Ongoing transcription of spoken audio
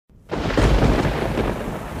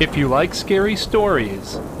If you like scary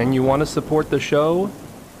stories and you want to support the show,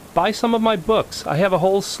 buy some of my books. I have a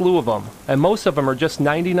whole slew of them, and most of them are just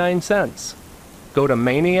 99 cents. Go to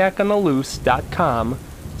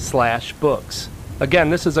maniacontheloose.com/books. Again,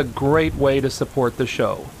 this is a great way to support the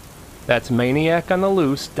show. That's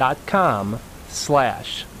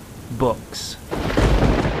maniacontheloose.com/books.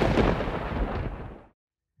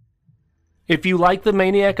 If you like the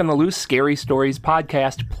Maniac on the Loose Scary Stories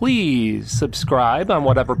podcast, please subscribe on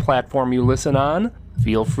whatever platform you listen on.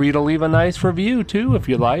 Feel free to leave a nice review, too, if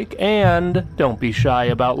you like. And don't be shy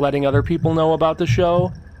about letting other people know about the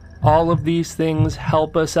show. All of these things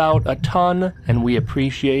help us out a ton, and we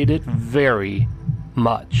appreciate it very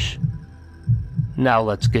much. Now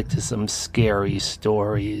let's get to some scary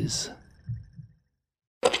stories.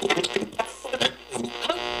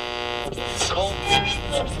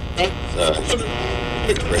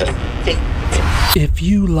 If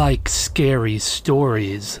you like scary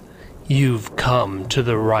stories, you've come to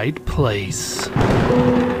the right place.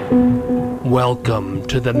 Welcome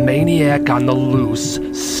to the Maniac on the Loose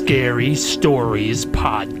Scary Stories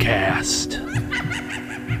podcast.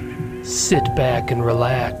 Sit back and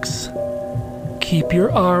relax. Keep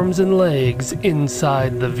your arms and legs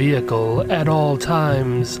inside the vehicle at all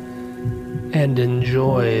times and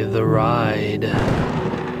enjoy the ride.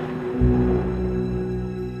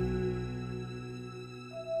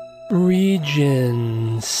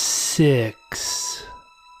 Region 6.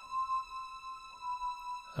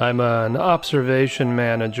 I'm an observation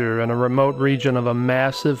manager in a remote region of a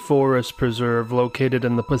massive forest preserve located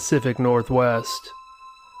in the Pacific Northwest.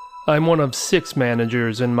 I'm one of 6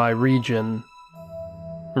 managers in my region.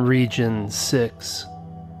 Region 6.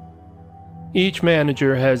 Each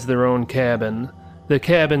manager has their own cabin. The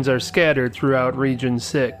cabins are scattered throughout Region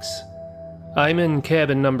 6. I'm in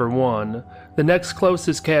cabin number 1. The next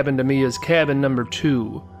closest cabin to me is cabin number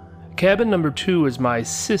 2. Cabin number 2 is my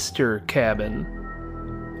sister cabin.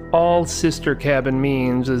 All sister cabin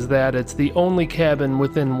means is that it's the only cabin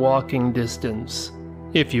within walking distance,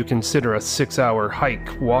 if you consider a 6-hour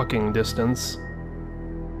hike walking distance.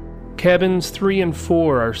 Cabins 3 and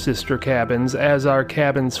 4 are sister cabins, as are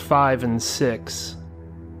cabins 5 and 6.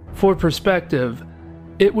 For perspective,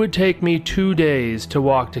 it would take me 2 days to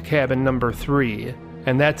walk to cabin number 3,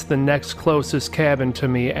 and that's the next closest cabin to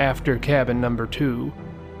me after cabin number 2.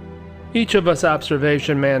 Each of us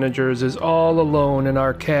observation managers is all alone in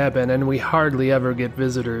our cabin, and we hardly ever get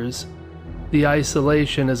visitors. The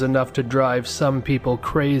isolation is enough to drive some people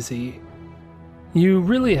crazy. You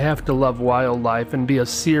really have to love wildlife and be a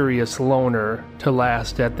serious loner to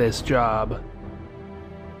last at this job.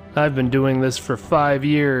 I've been doing this for 5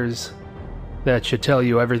 years. That should tell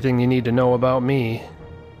you everything you need to know about me.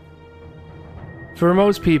 For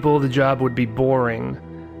most people, the job would be boring.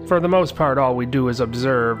 For the most part, all we do is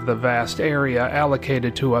observe the vast area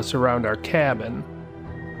allocated to us around our cabin.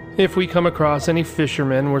 If we come across any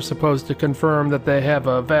fishermen, we're supposed to confirm that they have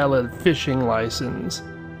a valid fishing license.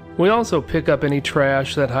 We also pick up any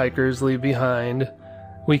trash that hikers leave behind.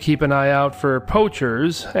 We keep an eye out for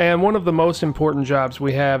poachers, and one of the most important jobs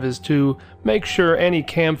we have is to make sure any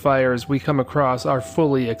campfires we come across are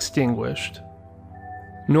fully extinguished.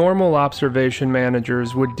 Normal observation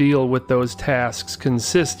managers would deal with those tasks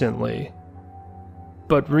consistently,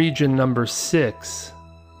 but Region number 6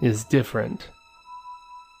 is different.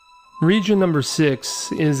 Region number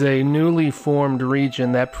 6 is a newly formed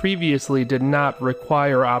region that previously did not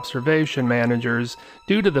require observation managers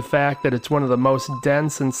due to the fact that it's one of the most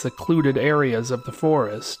dense and secluded areas of the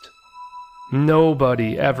forest.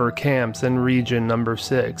 Nobody ever camps in Region number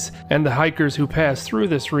 6, and the hikers who pass through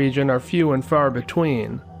this region are few and far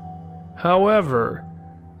between. However,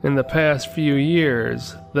 in the past few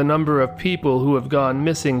years, the number of people who have gone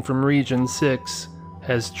missing from Region 6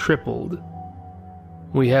 has tripled.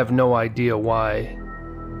 We have no idea why.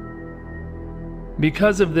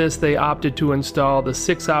 Because of this, they opted to install the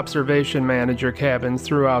 6 observation manager cabins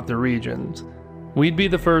throughout the regions. We'd be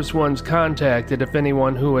the first ones contacted if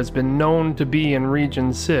anyone who has been known to be in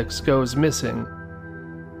Region 6 goes missing.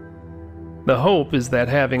 The hope is that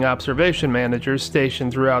having observation managers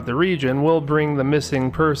stationed throughout the region will bring the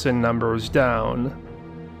missing person numbers down.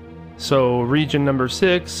 So Region number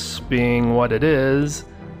 6, being what it is,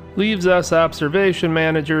 leaves us observation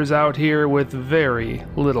managers out here with very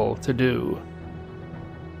little to do.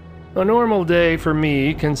 A normal day for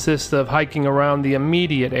me consists of hiking around the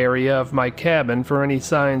immediate area of my cabin for any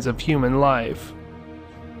signs of human life.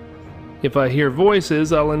 If I hear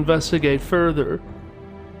voices, I'll investigate further,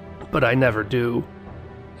 but I never do.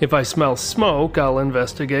 If I smell smoke, I'll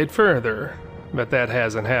investigate further, but that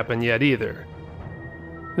hasn't happened yet either.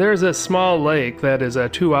 There's a small lake that is a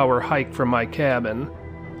 2-hour hike from my cabin.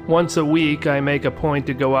 Once a week, I make a point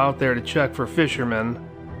to go out there to check for fishermen.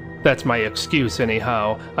 That's my excuse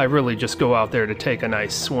anyhow. I really just go out there to take a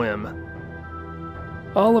nice swim.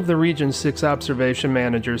 All of the Region 6 observation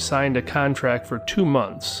managers signed a contract for 2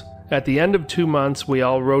 months. At the end of 2 months, we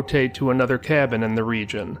all rotate to another cabin in the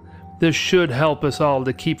region. This should help us all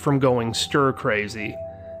to keep from going stir-crazy.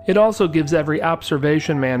 It also gives every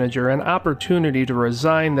observation manager an opportunity to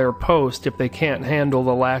resign their post if they can't handle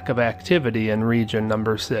the lack of activity in Region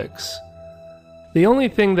Number 6. The only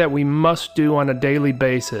thing that we must do on a daily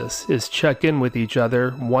basis is check in with each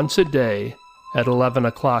other once a day at 11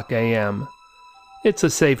 o'clock a.m. It's a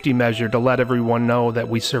safety measure to let everyone know that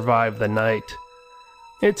we survived the night.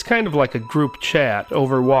 It's kind of like a group chat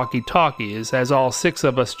over walkie-talkies, as all 6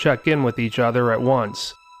 of us check in with each other at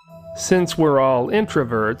once. Since we're all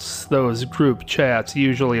introverts, those group chats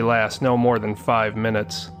usually last no more than 5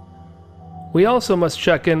 minutes. We also must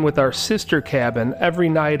check in with our sister cabin every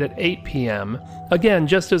night at 8 p.m., again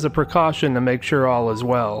just as a precaution to make sure all is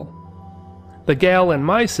well. The gal in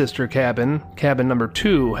my sister cabin, cabin number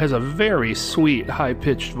 2, has a very sweet,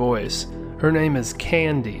 high-pitched voice. Her name is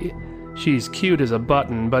Candy. She's cute as a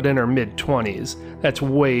button, but in her mid-20s. That's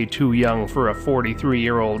way too young for a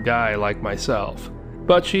 43-year-old guy like myself.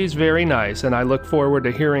 But she's very nice, and I look forward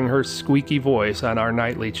to hearing her squeaky voice on our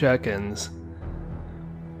nightly check-ins.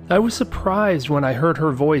 I was surprised when I heard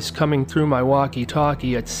her voice coming through my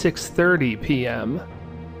walkie-talkie at 6:30 p.m.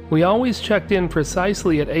 We always checked in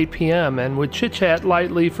precisely at 8 p.m. and would chit-chat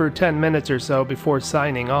lightly for 10 minutes or so before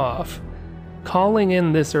signing off. Calling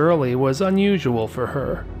in this early was unusual for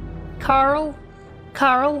her. Carl?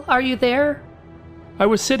 Carl, are you there? I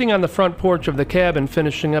was sitting on the front porch of the cabin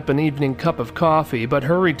finishing up an evening cup of coffee, but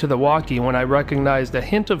hurried to the walkie when I recognized a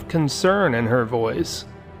hint of concern in her voice.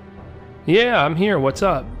 Yeah, I'm here. What's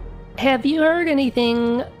up? Have you heard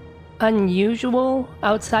anything unusual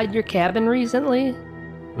outside your cabin recently?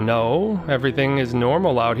 No, everything is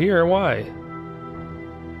normal out here. Why?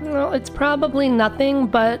 Well, it's probably nothing,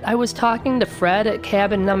 but I was talking to Fred at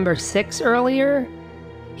cabin number 6 earlier.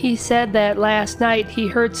 He said that last night he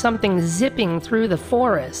heard something zipping through the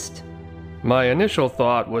forest. My initial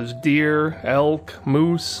thought was deer, elk,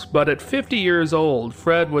 moose, but at 50 years old,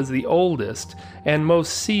 Fred was the oldest and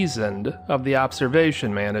most seasoned of the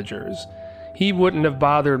observation managers. He wouldn't have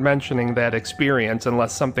bothered mentioning that experience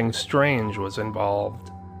unless something strange was involved.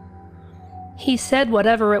 He said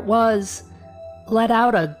whatever it was let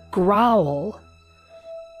out a growl.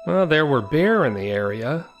 Well, there were bear in the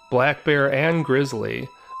area, black bear and grizzly,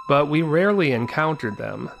 but we rarely encountered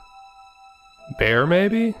them. Bear,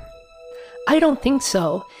 maybe? I don't think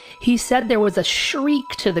so. He said there was a shriek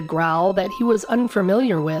to the growl that he was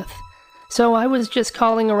unfamiliar with. So I was just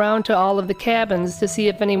calling around to all of the cabins to see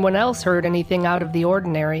if anyone else heard anything out of the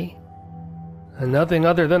ordinary. Nothing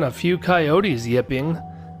other than a few coyotes yipping.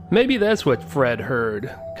 Maybe that's what Fred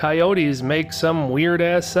heard. Coyotes make some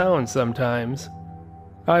weird-ass sounds sometimes.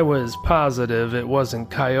 I was positive it wasn't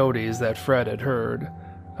coyotes that Fred had heard.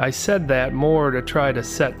 I said that more to try to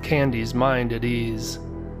set Candy's mind at ease.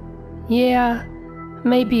 Yeah,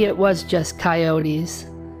 maybe it was just coyotes.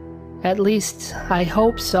 At least, I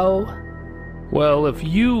hope so. Well, if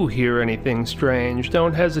you hear anything strange,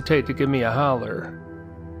 don't hesitate to give me a holler.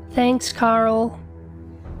 Thanks, Carl.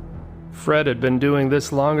 Fred had been doing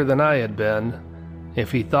this longer than I had been.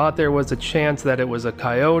 If he thought there was a chance that it was a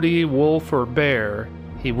coyote, wolf, or bear,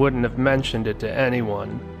 he wouldn't have mentioned it to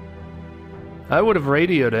anyone. I would have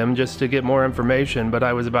radioed him just to get more information, but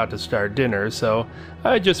I was about to start dinner, so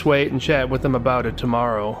I'd just wait and chat with him about it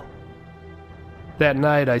tomorrow. That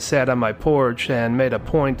night I sat on my porch and made a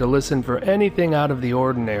point to listen for anything out of the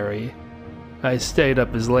ordinary. I stayed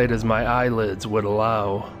up as late as my eyelids would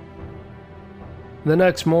allow. The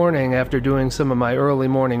next morning, after doing some of my early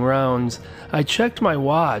morning rounds, I checked my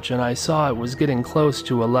watch and I saw it was getting close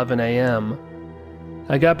to 11 a.m.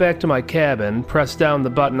 I got back to my cabin, pressed down the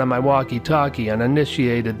button on my walkie-talkie, and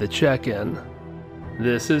initiated the check-in.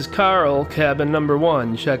 This is Carl, cabin number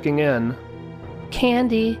 1, checking in.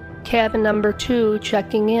 Candy, cabin number 2,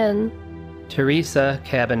 checking in. Teresa,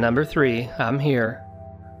 cabin number 3, I'm here.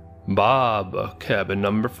 Bob, cabin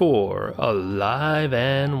number 4, alive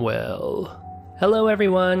and well. Hello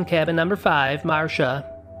everyone, cabin number 5, Marcia.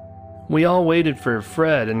 We all waited for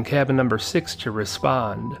Fred in cabin number 6 to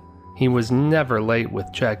respond. He was never late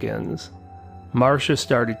with check-ins. Marcia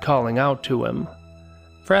started calling out to him.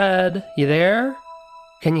 Fred, you there?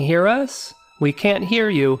 Can you hear us? We can't hear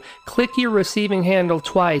you. Click your receiving handle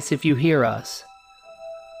twice if you hear us.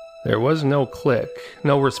 There was no click,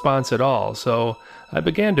 no response at all, so I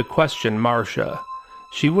began to question Marcia.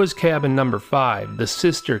 She was cabin number 5, the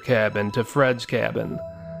sister cabin to Fred's cabin.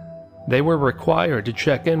 They were required to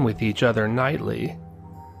check in with each other nightly.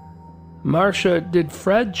 Marcia, did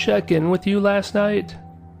Fred check in with you last night?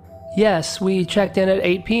 Yes, we checked in at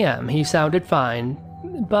 8 p.m. He sounded fine,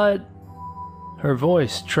 but... Her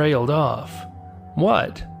voice trailed off.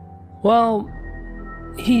 What? Well,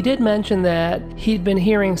 he did mention that he'd been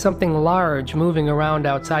hearing something large moving around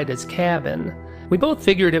outside his cabin. We both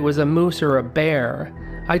figured it was a moose or a bear.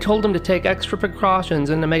 I told him to take extra precautions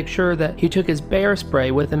and to make sure that he took his bear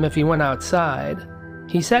spray with him if he went outside.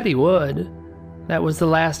 He said he would. That was the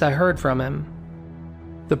last I heard from him.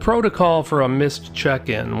 The protocol for a missed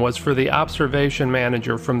check-in was for the observation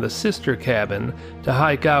manager from the sister cabin to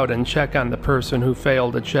hike out and check on the person who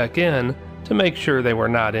failed to check in to make sure they were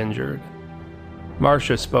not injured.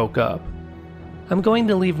 Marcia spoke up. I'm going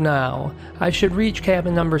to leave now. I should reach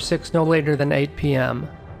cabin number 6 no later than 8 p.m.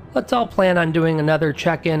 Let's all plan on doing another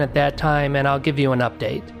check-in at that time and I'll give you an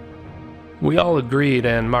update. We all agreed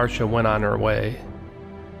and Marcia went on her way.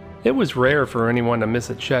 It was rare for anyone to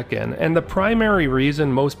miss a check-in, and the primary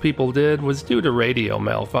reason most people did was due to radio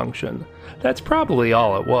malfunction. That's probably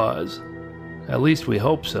all it was. At least we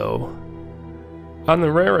hope so. On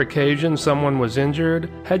the rare occasion someone was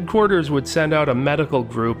injured, headquarters would send out a medical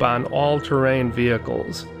group on all-terrain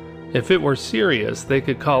vehicles. If it were serious, they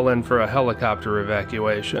could call in for a helicopter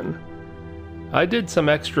evacuation. I did some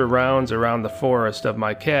extra rounds around the forest of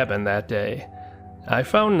my cabin that day. I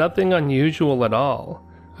found nothing unusual at all.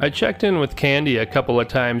 I checked in with Candy a couple of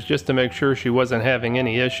times just to make sure she wasn't having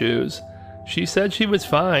any issues. She said she was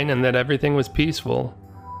fine and that everything was peaceful.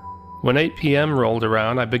 When 8 p.m. rolled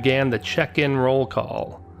around, I began the check-in roll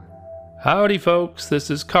call. Howdy folks, this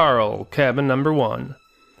is Carl, cabin number 1.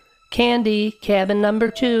 Candy, cabin number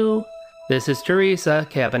 2. This is Teresa,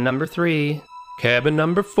 cabin number 3. Cabin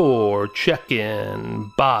number 4,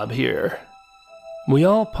 check-in, Bob here. We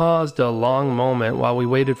all paused a long moment while we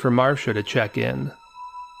waited for Marcia to check in.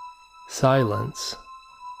 Silence.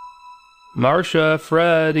 Marcia,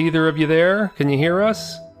 Fred, either of you there? Can you hear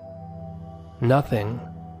us? Nothing.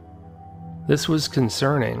 This was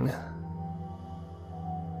concerning.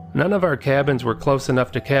 None of our cabins were close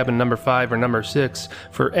enough to cabin number 5 or number 6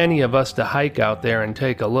 for any of us to hike out there and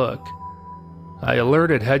take a look. I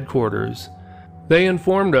alerted headquarters. They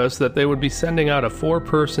informed us that they would be sending out a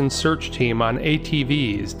 4-person search team on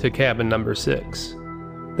ATVs to cabin number 6.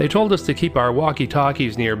 They told us to keep our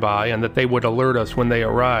walkie-talkies nearby and that they would alert us when they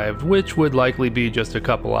arrived, which would likely be just a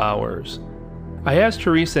couple hours. I asked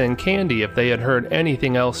Teresa and Candy if they had heard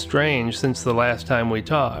anything else strange since the last time we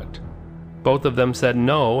talked. Both of them said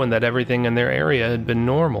no and that everything in their area had been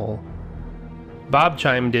normal. Bob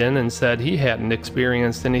chimed in and said he hadn't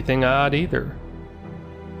experienced anything odd either.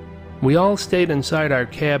 We all stayed inside our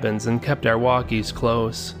cabins and kept our walkies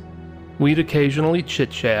close. We'd occasionally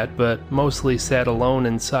chit-chat, but mostly sat alone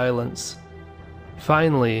in silence.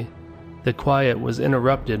 Finally, the quiet was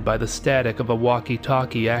interrupted by the static of a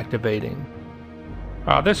walkie-talkie activating.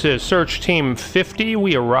 This is Search Team 50.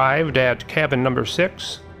 We arrived at cabin number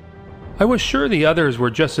 6. I was sure the others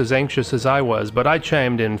were just as anxious as I was, but I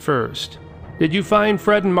chimed in first. Did you find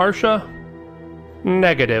Fred and Marcia?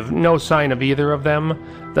 Negative. No sign of either of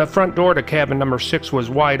them. The front door to cabin number 6 was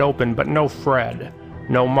wide open, but no Fred.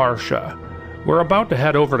 No Marcia. We're about to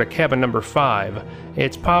head over to cabin number 5.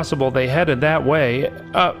 It's possible they headed that way.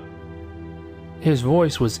 His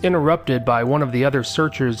voice was interrupted by one of the other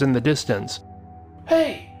searchers in the distance.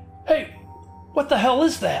 Hey, what the hell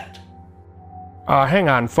is that? Hang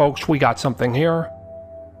on, folks, we got something here.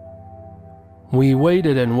 We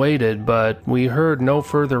waited and waited, but we heard no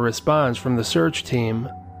further response from the search team.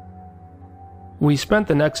 We spent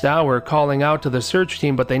the next hour calling out to the search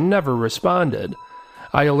team, but they never responded.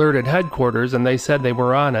 I alerted headquarters and they said they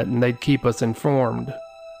were on it and they'd keep us informed.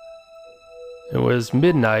 It was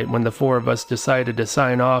midnight when the 4 of us decided to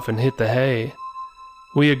sign off and hit the hay.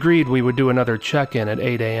 We agreed we would do another check-in at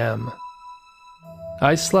 8 a.m.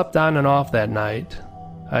 I slept on and off that night.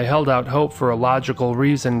 I held out hope for a logical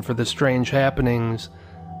reason for the strange happenings,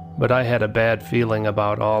 but I had a bad feeling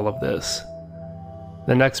about all of this.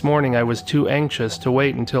 The next morning I was too anxious to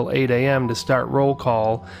wait until 8 a.m. to start roll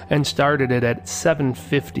call and started it at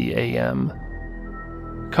 7:50 a.m.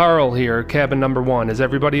 Carl here, cabin number 1. Is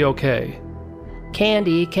everybody okay?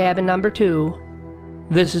 Candy, cabin number 2.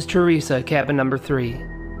 This is Teresa, cabin number 3.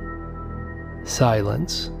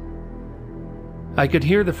 Silence. I could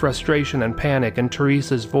hear the frustration and panic in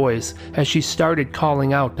Teresa's voice as she started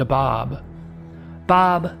calling out to Bob.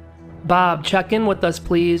 Bob, check in with us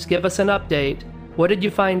please, give us an update. What did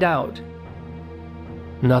you find out?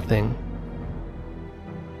 Nothing.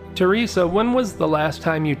 Teresa, when was the last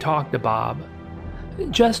time you talked to Bob?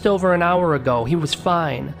 Just over an hour ago. He was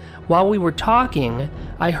fine. While we were talking,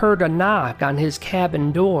 I heard a knock on his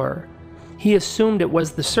cabin door. He assumed it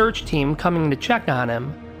was the search team coming to check on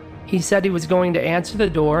him. He said he was going to answer the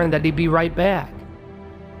door and that he'd be right back.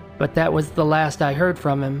 But that was the last I heard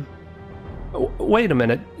from him. Wait a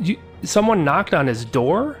minute. Someone knocked on his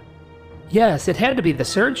door? Yes, it had to be the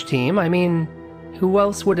search team. I mean, who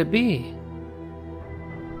else would it be?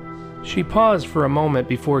 She paused for a moment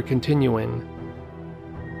before continuing.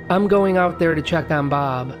 I'm going out there to check on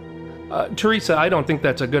Bob. Teresa, I don't think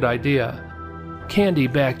that's a good idea. Candy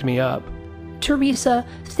backed me up. Teresa,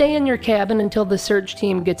 stay in your cabin until the search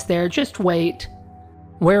team gets there. Just wait.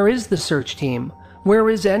 Where is the search team? Where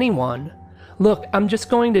is anyone? Look, I'm just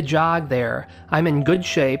going to jog there. I'm in good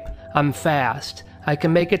shape. I'm fast. I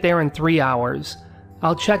can make it there in 3 hours.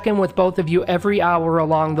 I'll check in with both of you every hour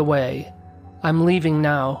along the way. I'm leaving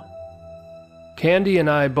now. Candy and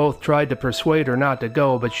I both tried to persuade her not to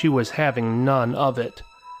go, but she was having none of it.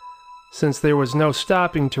 Since there was no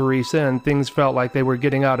stopping Teresa and things felt like they were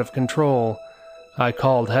getting out of control, I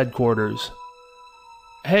called headquarters.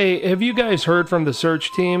 Hey, have you guys heard from the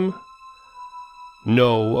search team?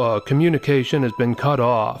 No, communication has been cut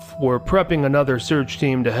off. We're prepping another search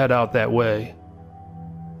team to head out that way.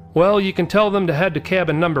 Well, you can tell them to head to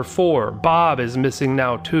cabin number 4. Bob is missing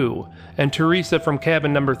now too, and Teresa from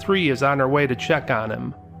cabin number 3 is on her way to check on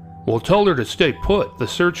him. Well, tell her to stay put. The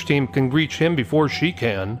search team can reach him before she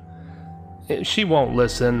can. She won't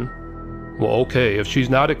listen. Well, okay, if she's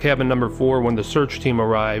not at cabin number 4 when the search team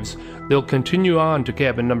arrives, they'll continue on to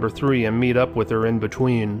cabin number 3 and meet up with her in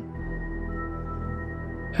between.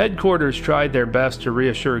 Headquarters tried their best to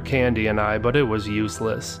reassure Candy and I, but it was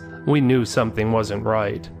useless. We knew something wasn't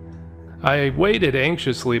right. I waited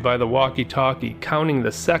anxiously by the walkie-talkie, counting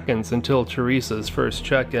the seconds until Teresa's first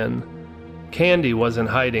check-in. Candy wasn't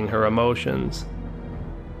hiding her emotions.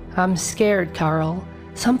 I'm scared, Carl.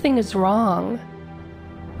 Something is wrong.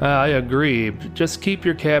 I agree. Just keep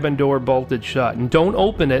your cabin door bolted shut, and don't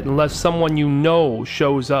open it unless someone you know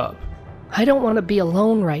shows up. I don't want to be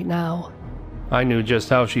alone right now. I knew just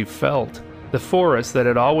how she felt. The forest that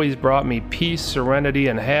had always brought me peace, serenity,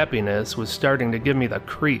 and happiness was starting to give me the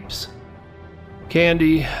creeps.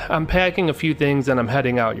 Candy, I'm packing a few things and I'm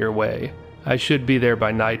heading out your way. I should be there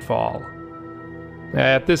by nightfall.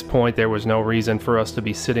 At this point, there was no reason for us to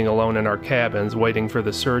be sitting alone in our cabins waiting for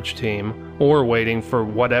the search team, or waiting for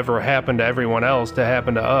whatever happened to everyone else to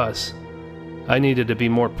happen to us. I needed to be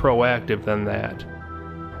more proactive than that.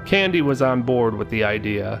 Candy was on board with the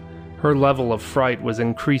idea. Her level of fright was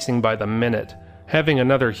increasing by the minute. Having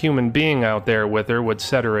another human being out there with her would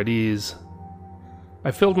set her at ease. I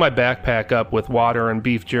filled my backpack up with water and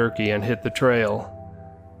beef jerky and hit the trail.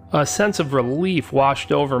 A sense of relief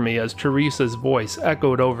washed over me as Teresa's voice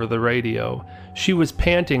echoed over the radio. She was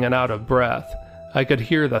panting and out of breath. I could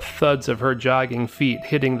hear the thuds of her jogging feet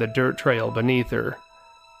hitting the dirt trail beneath her.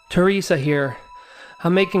 Teresa here.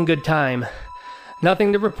 I'm making good time.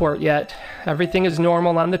 Nothing to report yet. Everything is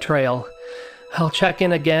normal on the trail. I'll check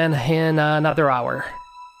in again in another hour.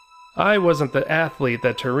 I wasn't the athlete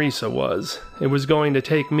that Teresa was. It was going to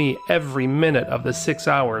take me every minute of the 6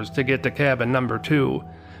 hours to get to cabin number 2,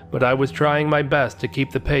 but I was trying my best to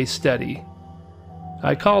keep the pace steady.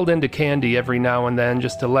 I called into Candy every now and then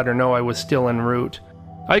just to let her know I was still en route.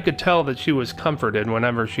 I could tell that she was comforted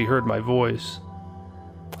whenever she heard my voice.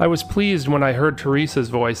 I was pleased when I heard Teresa's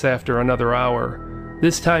voice after another hour.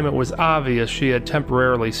 This time it was obvious she had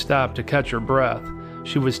temporarily stopped to catch her breath.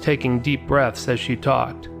 She was taking deep breaths as she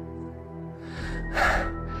talked.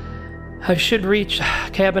 I should reach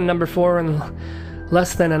cabin number 4 in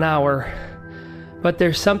less than an hour, but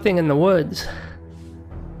there's something in the woods.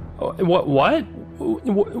 What?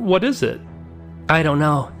 What is it? I don't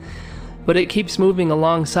know, but it keeps moving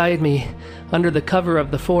alongside me under the cover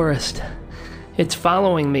of the forest. It's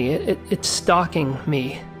following me. It's stalking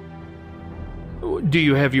me. Do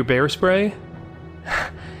you have your bear spray?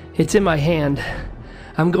 It's in my hand.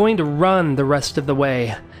 I'm going to run the rest of the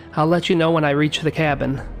way. I'll let you know when I reach the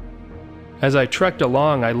cabin. As I trekked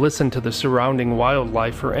along, I listened to the surrounding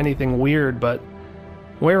wildlife for anything weird, but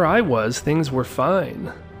where I was, things were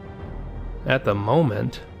fine. At the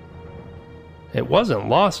moment, it wasn't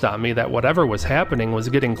lost on me that whatever was happening was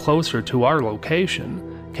getting closer to our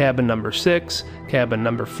location. Cabin number 6, cabin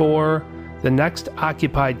number 4. The next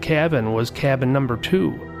occupied cabin was cabin number 2,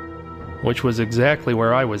 which was exactly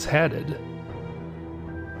where I was headed.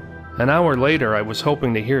 An hour later, I was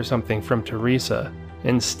hoping to hear something from Teresa.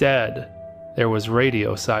 Instead, there was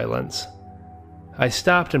radio silence. I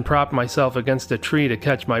stopped and propped myself against a tree to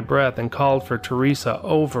catch my breath and called for Teresa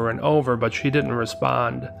over and over, but she didn't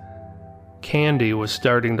respond. Candy was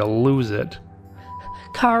starting to lose it.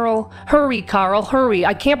 Carl, hurry.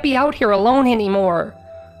 I can't be out here alone anymore.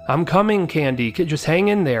 I'm coming, Candy. Just hang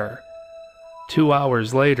in there. 2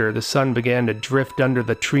 hours later, the sun began to drift under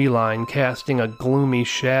the tree line, casting a gloomy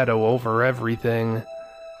shadow over everything.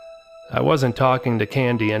 I wasn't talking to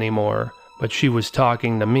Candy anymore, but she was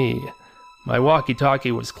talking to me. My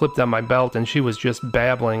walkie-talkie was clipped on my belt, and she was just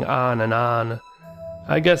babbling on and on.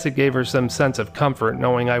 I guess it gave her some sense of comfort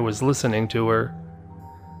knowing I was listening to her.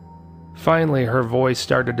 Finally, her voice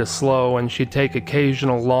started to slow, and she'd take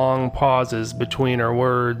occasional long pauses between her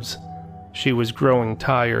words. She was growing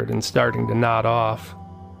tired and starting to nod off.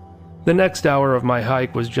 The next hour of my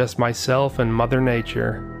hike was just myself and Mother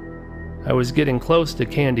Nature. I was getting close to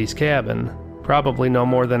Candy's cabin, probably no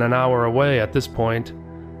more than an hour away at this point.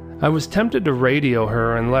 I was tempted to radio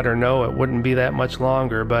her and let her know it wouldn't be that much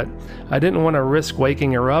longer, but I didn't want to risk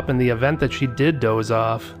waking her up in the event that she did doze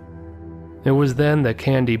off. It was then that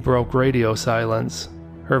Candy broke radio silence.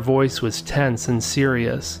 Her voice was tense and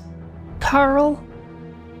serious. Carl,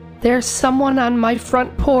 there's someone on my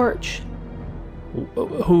front porch.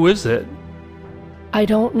 Who is it? I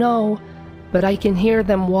don't know, but I can hear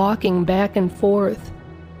them walking back and forth.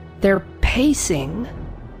 They're pacing.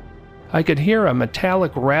 I could hear a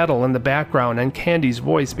metallic rattle in the background, and Candy's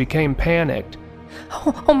voice became panicked.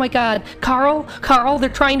 Oh my God, Carl, they're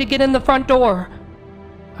trying to get in the front door.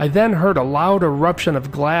 I then heard a loud eruption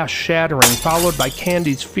of glass shattering, followed by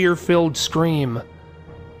Candy's fear-filled scream.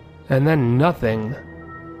 And then nothing.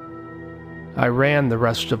 I ran the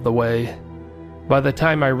rest of the way. By the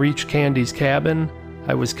time I reached Candy's cabin,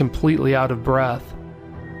 I was completely out of breath.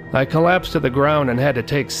 I collapsed to the ground and had to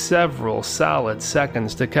take several solid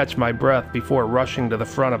seconds to catch my breath before rushing to the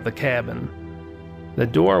front of the cabin. The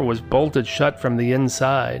door was bolted shut from the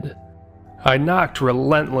inside. I knocked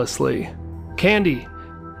relentlessly. Candy,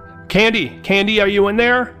 are you in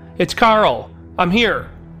there? It's Carl. I'm here.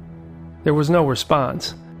 There was no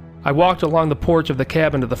response. I walked along the porch of the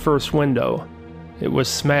cabin to the first window. It was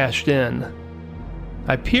smashed in.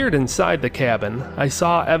 I peered inside the cabin. I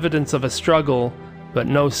saw evidence of a struggle, but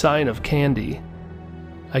no sign of Candy.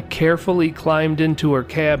 I carefully climbed into her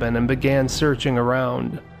cabin and began searching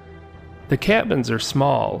around. The cabins are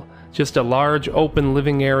small, just a large open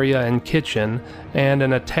living area and kitchen, and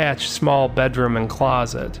an attached small bedroom and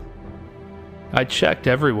closet. I checked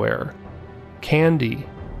everywhere. Candy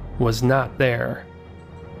was not there.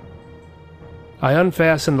 I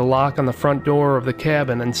unfastened the lock on the front door of the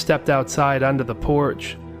cabin and stepped outside onto the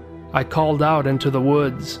porch. I called out into the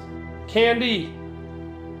woods. Candy,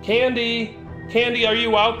 are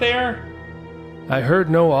you out there? I heard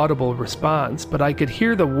no audible response, but I could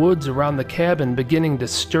hear the woods around the cabin beginning to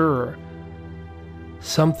stir.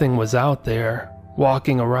 Something was out there,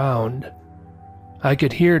 walking around. I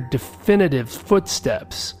could hear definitive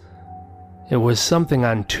footsteps. It was something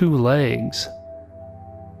on 2 legs.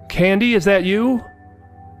 Candy, is that you?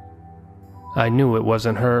 I knew it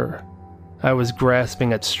wasn't her. I was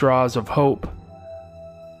grasping at straws of hope.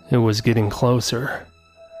 It was getting closer.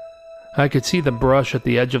 I could see the brush at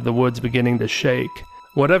the edge of the woods beginning to shake.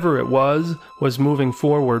 Whatever it was moving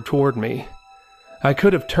forward toward me. I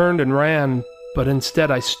could have turned and ran, but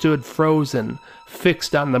instead I stood frozen,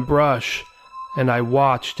 fixed on the brush, and I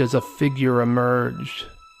watched as a figure emerged.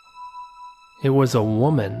 It was a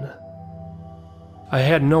woman. I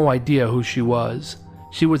had no idea who she was.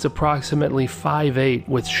 She was approximately 5'8"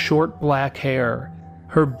 with short black hair.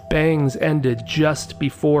 Her bangs ended just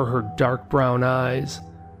before her dark brown eyes.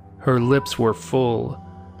 Her lips were full.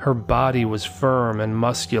 Her body was firm and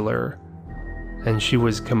muscular. And she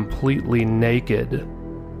was completely naked.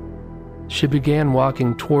 She began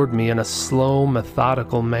walking toward me in a slow,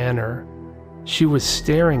 methodical manner. She was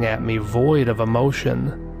staring at me, void of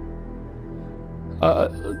emotion.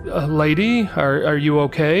 Lady, are you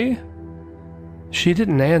okay? She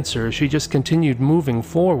didn't answer. She just continued moving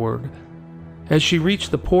forward. As she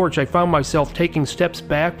reached the porch, I found myself taking steps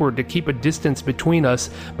backward to keep a distance between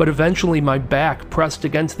us, but eventually my back pressed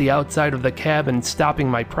against the outside of the cabin, stopping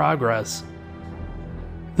my progress.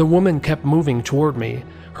 The woman kept moving toward me.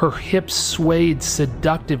 Her hips swayed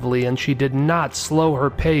seductively, and she did not slow her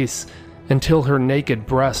pace until her naked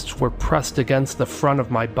breasts were pressed against the front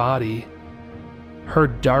of my body. Her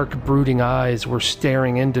dark, brooding eyes were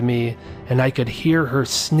staring into me, and I could hear her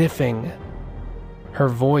sniffing. Her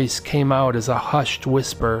voice came out as a hushed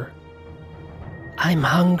whisper. I'm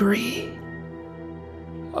hungry.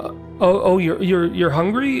 You're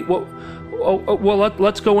hungry? Well,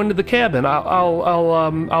 let's go into the cabin.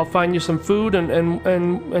 I'll find you some food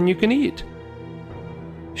and you can eat.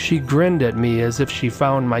 She grinned at me as if she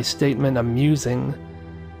found my statement amusing.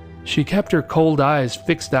 She kept her cold eyes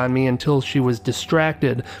fixed on me until she was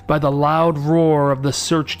distracted by the loud roar of the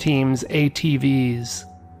search team's ATVs.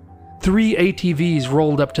 3 ATVs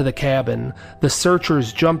rolled up to the cabin. The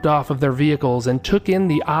searchers jumped off of their vehicles and took in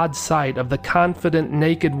the odd sight of the confident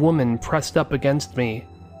naked woman pressed up against me.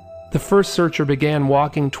 The first searcher began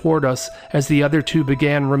walking toward us as the other 2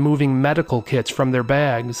 began removing medical kits from their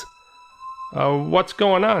bags. What's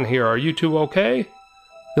going on here? Are you 2 okay?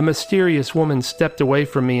 The mysterious woman stepped away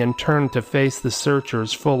from me and turned to face the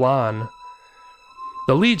searchers full on.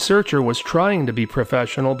 The lead searcher was trying to be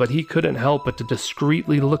professional, but he couldn't help but to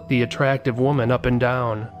discreetly look the attractive woman up and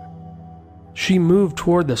down. She moved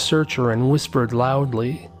toward the searcher and whispered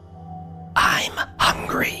loudly, "I'm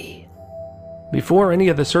hungry." Before any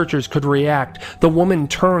of the searchers could react, the woman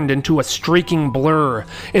turned into a streaking blur.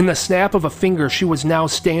 In the snap of a finger, she was now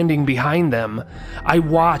standing behind them. I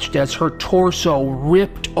watched as her torso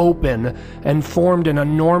ripped open and formed an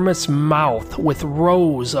enormous mouth with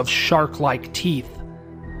rows of shark-like teeth.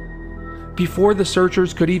 Before the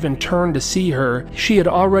searchers could even turn to see her, she had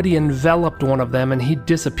already enveloped one of them and he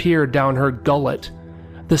disappeared down her gullet.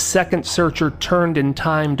 The second searcher turned in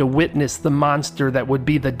time to witness the monster that would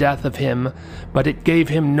be the death of him, but it gave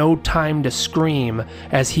him no time to scream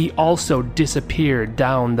as he also disappeared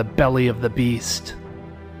down the belly of the beast.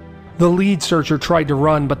 The lead searcher tried to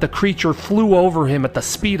run, but the creature flew over him at the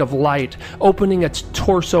speed of light, opening its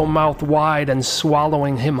torso mouth wide and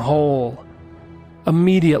swallowing him whole.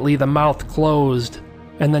 Immediately the mouth closed,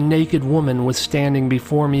 and the naked woman was standing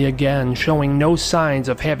before me again, showing no signs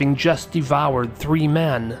of having just devoured 3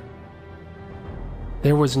 men.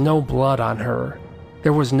 There was no blood on her.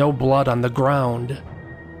 There was no blood on the ground.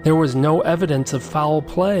 There was no evidence of foul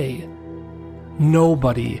play.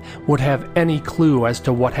 Nobody would have any clue as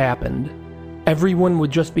to what happened. Everyone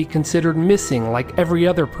would just be considered missing like every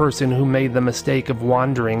other person who made the mistake of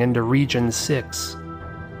wandering into Region 6.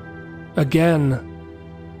 Again,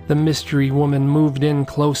 the mystery woman moved in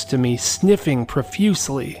close to me, sniffing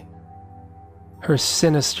profusely. Her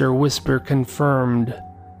sinister whisper confirmed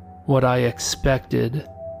what I expected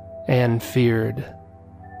and feared.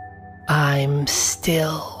 "I'm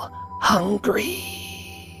still hungry."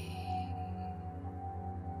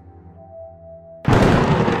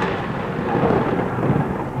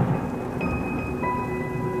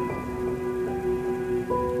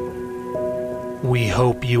 We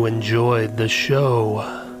hope you enjoyed the show.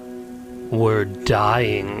 We're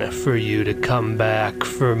dying for you to come back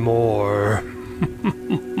for more.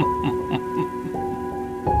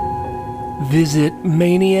 Visit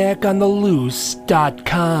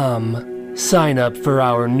maniacontheloose.com. Sign up for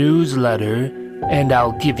our newsletter, and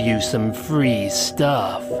I'll give you some free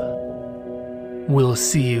stuff. We'll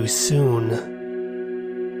see you soon.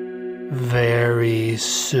 Very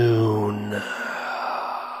soon.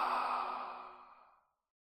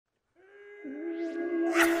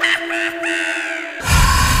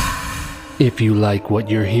 If you like what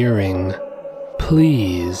you're hearing,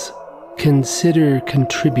 please consider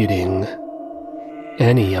contributing.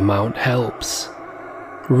 Any amount helps.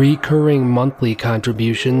 Recurring monthly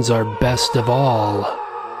contributions are best of all.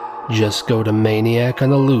 Just go to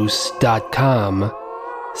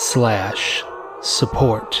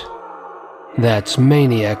maniacontheloose.com/support. That's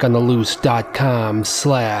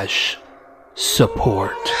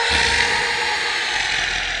maniacontheloose.com/support.